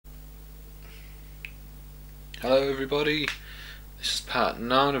Hello everybody, this is part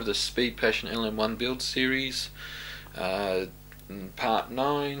 9 of the Speed Passion LM1 build series. In part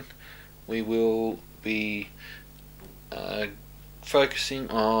 9 we will be focusing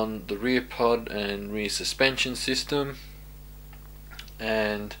on the rear pod and rear suspension system,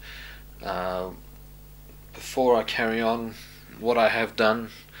 and before I carry on, what I have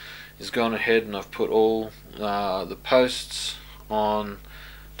done is gone ahead and I've put all the posts on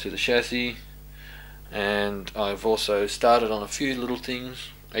to the chassis, and I've also started on a few little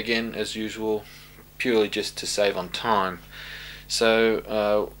things, again as usual, purely just to save on time.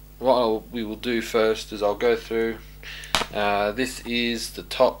 So what we will do first is I'll go through, this is the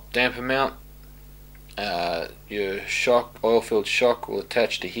top damper mount. Your shock, oil-filled shock, will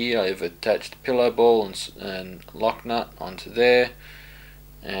attach to here. I've attached a pillow ball and lock nut onto there,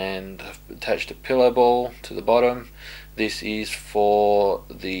 and I've attached a pillow ball to the bottom. This is for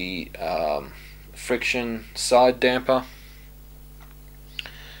the friction side damper,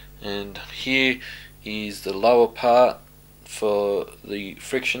 and here is the lower part for the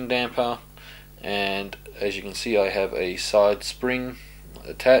friction damper, and as you can see I have a side spring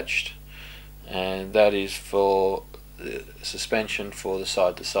attached, and that is for the suspension for the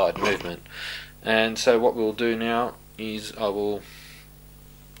side to side movement. And so what we'll do now is I will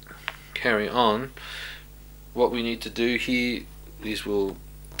carry on. What we need to do here is we'll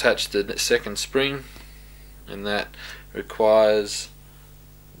attach the second spring, and that requires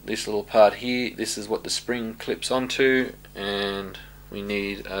this little part here. This is what the spring clips onto, and we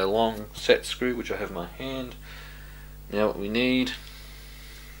need a long set screw, which I have in my hand. Now what we need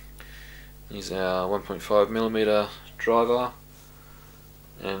is our 1.5mm driver,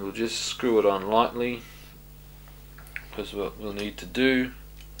 and we'll just screw it on lightly, because what we'll need to do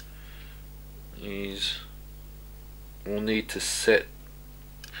is we'll need to set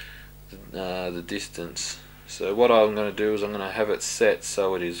the distance. So what I'm going to do is I'm going to have it set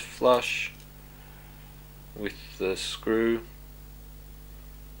so it is flush with the screw.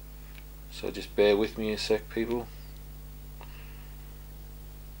 So just bear with me a sec, people.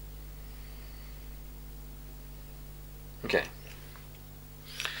 Okay.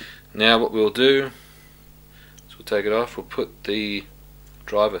 Now what we'll do is we'll take it off, we'll put the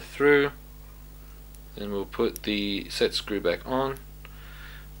driver through, then we'll put the set screw back on.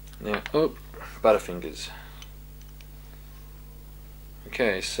 Now, oh, butterfingers.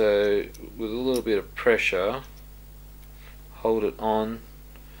 Okay, so with a little bit of pressure, hold it on,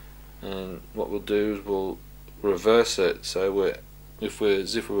 and what we'll do is we'll reverse it, so we're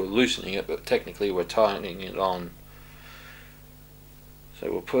as if we were loosening it, but technically we're tightening it on.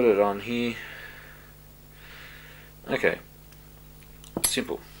 So we'll put it on here. Okay,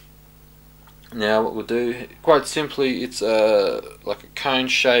 simple. Now what we'll do, quite simply, it's like a cone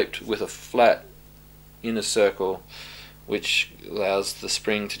shaped with a flat inner circle, which allows the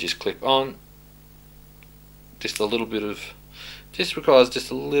spring to just clip on. Just requires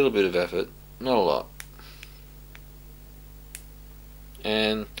just a little bit of effort, not a lot.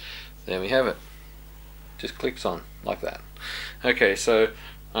 And there we have it. Just clicks on like that. Okay, so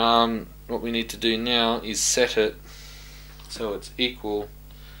what we need to do now is set it so it's equal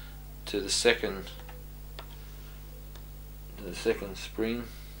to the second spring.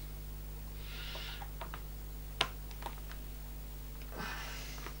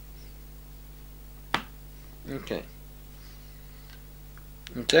 Okay,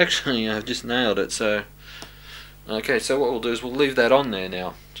 it's actually, I've just nailed it. So okay, so what we'll do is we'll leave that on there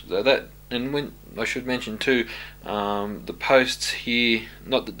now. So that, and when I should mention too, the posts here,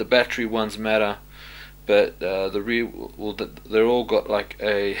 not that the battery ones matter, but the rear, they're all got like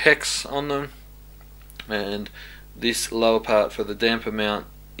a hex on them, and this lower part for the damper mount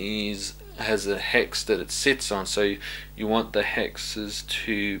has a hex that it sits on, so you want the hexes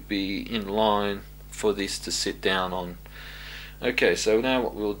to be in line for this to sit down on. Okay, so now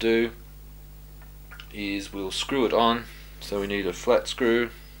what we'll do is we'll screw it on. So we need a flat screw,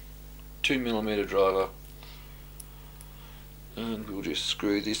 2mm driver, and we'll just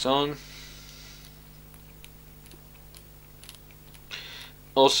screw this on.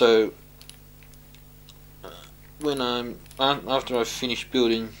 Also, after I've finished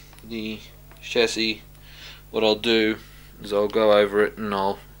building the chassis, what I'll do is I'll go over it and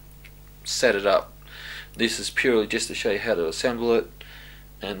I'll set it up. This is purely just to show you how to assemble it,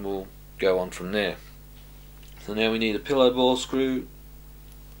 and we'll go on from there. So now we need a pillow ball screw,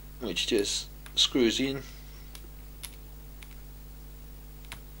 which just screws in.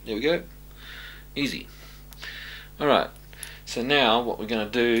 There we go. Easy. Alright, so now what we're going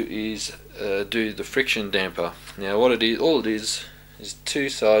to do is do the friction damper. Now what it is, all it is two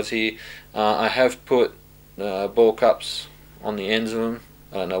sides here. I have put ball cups on the ends of them.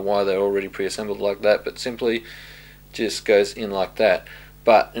 I don't know why they're already pre-assembled like that, but simply just goes in like that.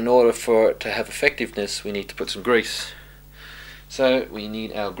 But in order for it to have effectiveness, we need to put some grease. So we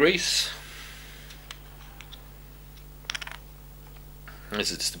need our grease.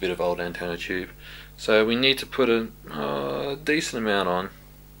 This is just a bit of old antenna tube. So we need to put a decent amount on.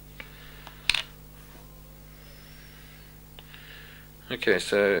 Okay,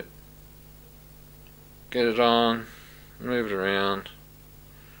 so get it on, move it around.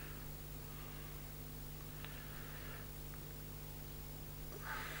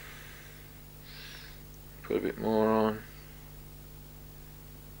 Put a bit more on.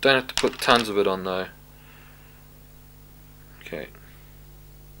 Don't have to put tons of it on though. Okay.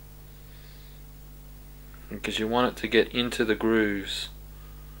 Because you want it to get into the grooves.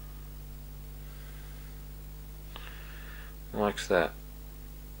 Like that.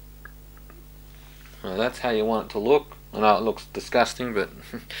 Well, that's how you want it to look. I know it looks disgusting, but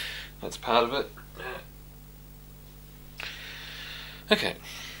that's part of it. Okay,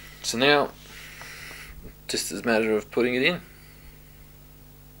 so now just as a matter of putting it in.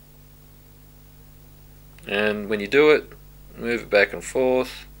 And when you do it, move it back and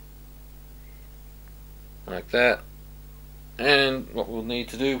forth like that. And what we'll need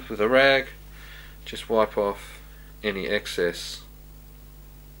to do with a rag, just wipe off any excess,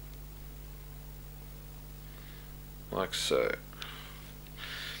 like so.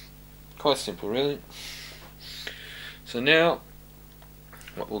 Quite simple, really. So now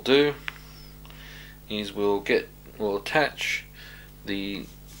what we'll do is we'll attach the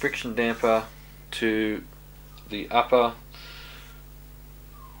friction damper to the upper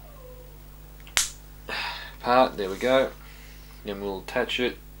part. There we go. Then we'll attach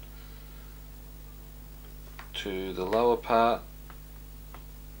it to the lower part.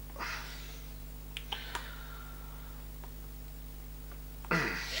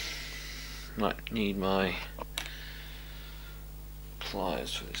 Might need my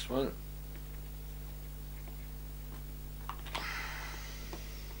pliers for this one.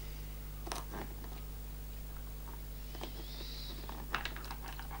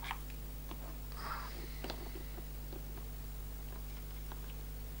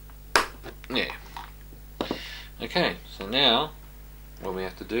 Yeah. Okay, so now what we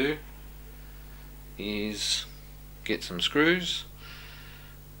have to do is get some screws,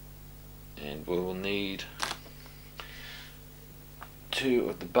 and we will need 2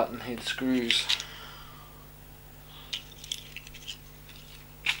 of the button head screws.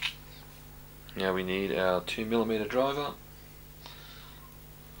 Now we need our 2mm driver.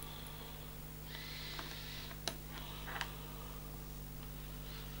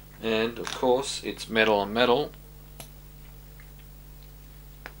 And of course it's metal on metal.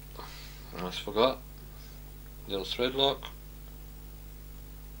 Almost forgot. Little thread lock.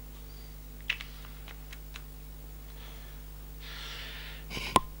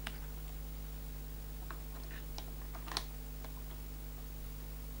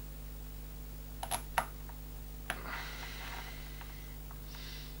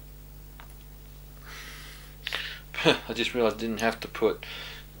 I just realised I didn't have to put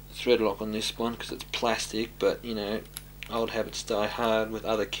thread lock on this one because it's plastic, but you know, old habits die hard with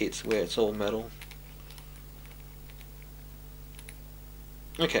other kits where it's all metal.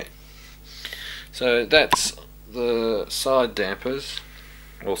 Okay, so that's the side dampers,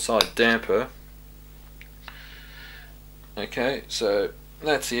 or side damper. Okay, so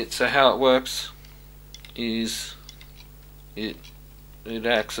that's it. So how it works is it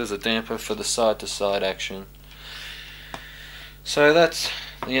acts as a damper for the side to side action. So that's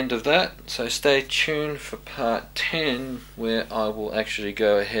the end of that. So stay tuned for part 10 where I will actually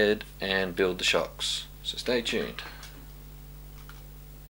go ahead and build the shocks. So stay tuned.